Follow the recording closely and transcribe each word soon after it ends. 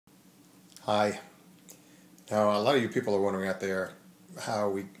Hi. Now, a lot of you people are wondering out there how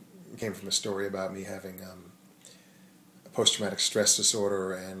we came from a story about me having a post-traumatic stress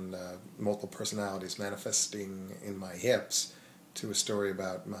disorder and multiple personalities manifesting in my hips to a story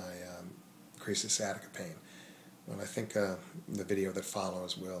about my crazy sciatica pain. Well, I think the video that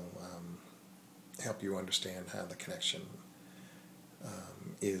follows will help you understand how the connection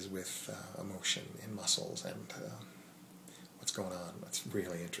is with emotion in muscles and what's going on. That's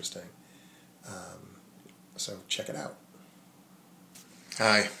really interesting. So check it out.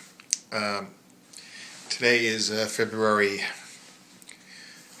 Hi. Today is February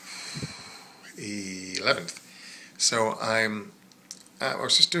 11th. So I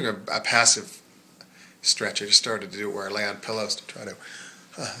was just doing a passive stretch. I just started to do it where I lay on pillows to try to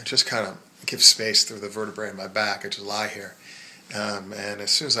just kind of give space through the vertebrae in my back. I just lie here. And as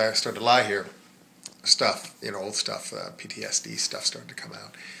soon as I started to lie here, stuff, old stuff, PTSD stuff started to come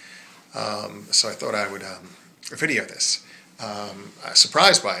out. So I thought I would video this. I'm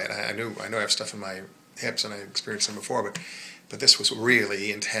surprised by it. I know I have stuff in my hips, and I experienced them before, but this was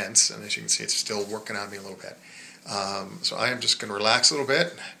really intense, and as you can see, it's still working on me a little bit. So I am just going to relax a little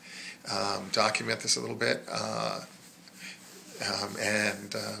bit, document this a little bit,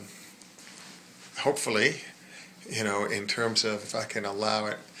 and hopefully, in terms of if I can allow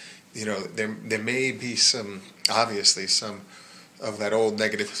it, there may be obviously some of that old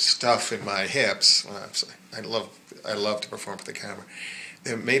negative stuff in my hips. I love to perform for the camera.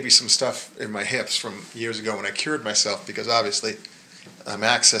 There may be some stuff in my hips from years ago when I cured myself, because obviously I'm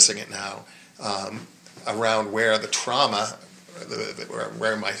accessing it now around where the trauma,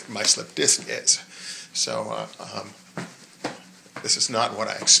 where my slip disc is. So this is not what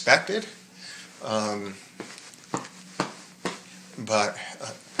I expected, but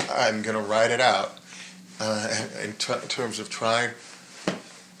I'm going to ride it out in terms of trying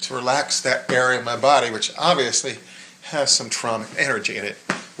to relax that area of my body, which obviously has some traumatic energy in it,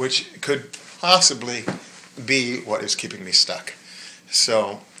 which could possibly be what is keeping me stuck.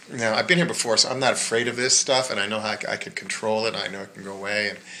 So now, I've been here before, so I'm not afraid of this stuff, and I know how I can control it. I know it can go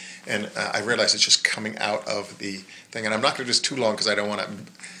away, and I realize it's just coming out of the thing. And I'm not going to do this too long because I don't want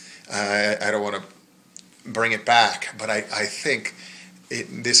to bring it back. But I think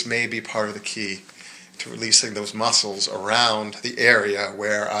this may be part of the key to releasing those muscles around the area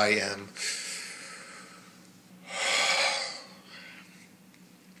where I am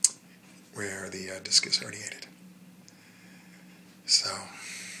where the disc is herniated. So,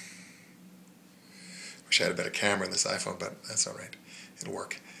 wish I had a better camera in this iPhone, but that's all right. It'll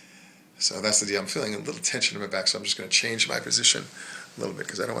work. So that's the deal. I'm feeling a little tension in my back, so I'm just going to change my position a little bit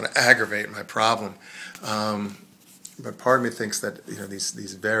because I don't want to aggravate my problem. But part of me thinks that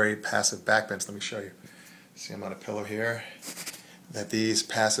these very passive back bends. Let me show you. See, I'm on a pillow here. That these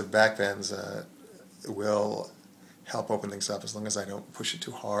passive back bends will help open things up as long as I don't push it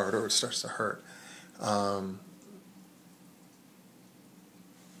too hard or it starts to hurt. I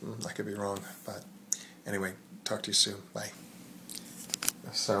could be wrong, but anyway, talk to you soon. Bye.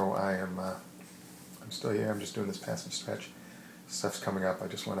 So I'm still here. I'm just doing this passive stretch. Stuff's coming up. I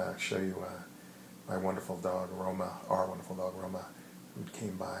just want to show you my wonderful dog, Roma, our wonderful dog, Roma, who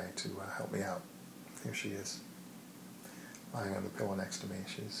came by to help me out. Here she is, lying on the pillow next to me.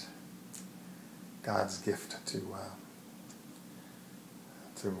 She's God's gift to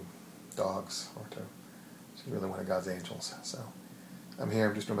dogs, or she's really one of God's angels. So I'm here.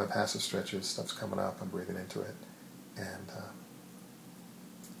 I'm just doing my passive stretches. Stuff's coming up. I'm breathing into it, and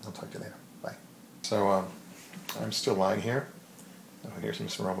I'll talk to you later. Bye. So I'm still lying here. Oh, here's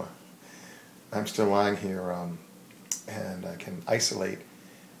Miss Roma. I'm still lying here, and I can isolate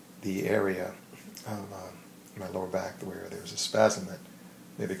the area of my lower back where there's a spasm that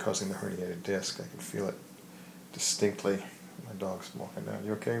may be causing the herniated disc. I can feel it distinctly. My dog's walking down.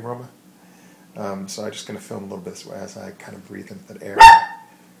 You okay, Roma? So I'm just going to film a little bit as I kind of breathe into that area.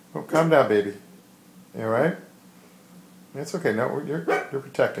 Oh, calm down, baby. You all right? It's okay. No, you're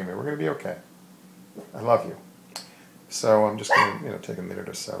protecting me. We're going to be okay. I love you. So I'm just going to take a minute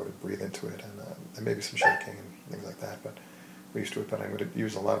or so to breathe into it, and there may be some shaking and things like that, but we're used to it. But I'm going to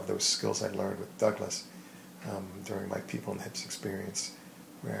use a lot of those skills I learned with Douglas during my people and hips experience,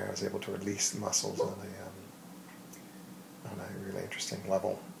 where I was able to release the muscles on a really interesting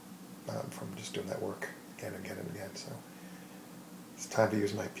level from just doing that work again and again and again. So it's time to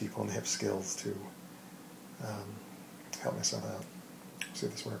use my people and hip skills to help myself out. See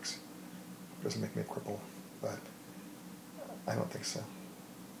if this works. It doesn't make me a cripple, but I don't think so.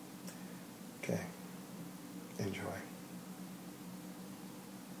 Okay. Enjoy.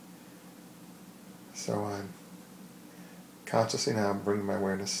 So I'm consciously now I'm bringing my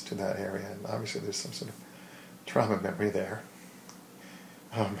awareness to that area, and obviously there's some sort of trauma memory there.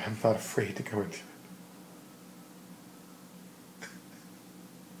 I'm not afraid to go into it.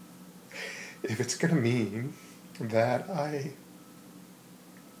 If it's going to mean that I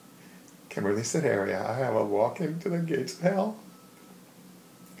can release that area, I will walk into the gates of hell.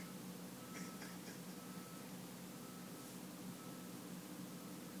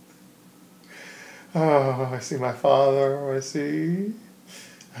 Oh, I see my father. I see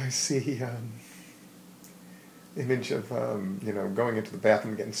image of going into the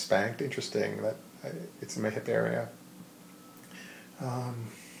bathroom and getting spanked. Interesting. It's in my hip area.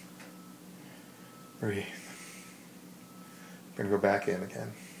 Breathe. I'm going to go back in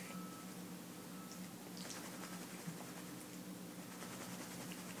again.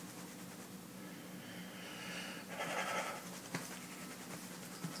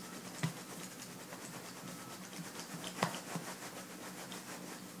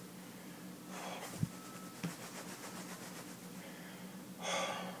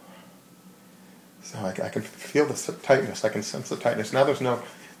 So I can feel the tightness. I can sense the tightness. Now there's no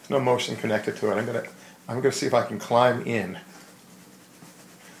motion connected to it. I'm gonna see if I can climb in.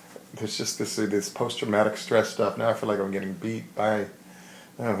 There's just this post-traumatic stress stuff. Now I feel like I'm getting beat by,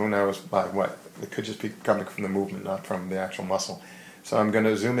 who knows by what. It could just be coming from the movement, not from the actual muscle. So I'm going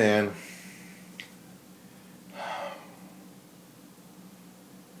to zoom in.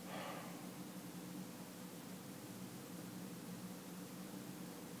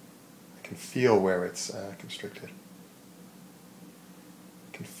 I can feel where it's constricted.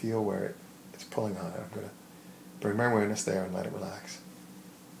 I can feel where it's pulling on it. I'm going to bring my awareness there and let it relax.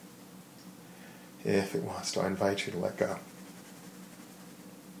 If it wants to, I invite you to let go.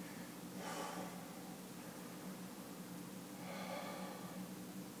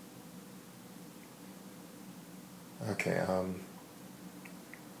 Okay, I'm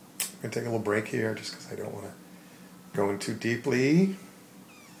going to take a little break here just because I don't want to go in too deeply.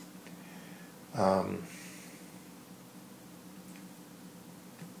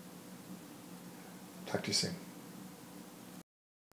 Talk to you soon.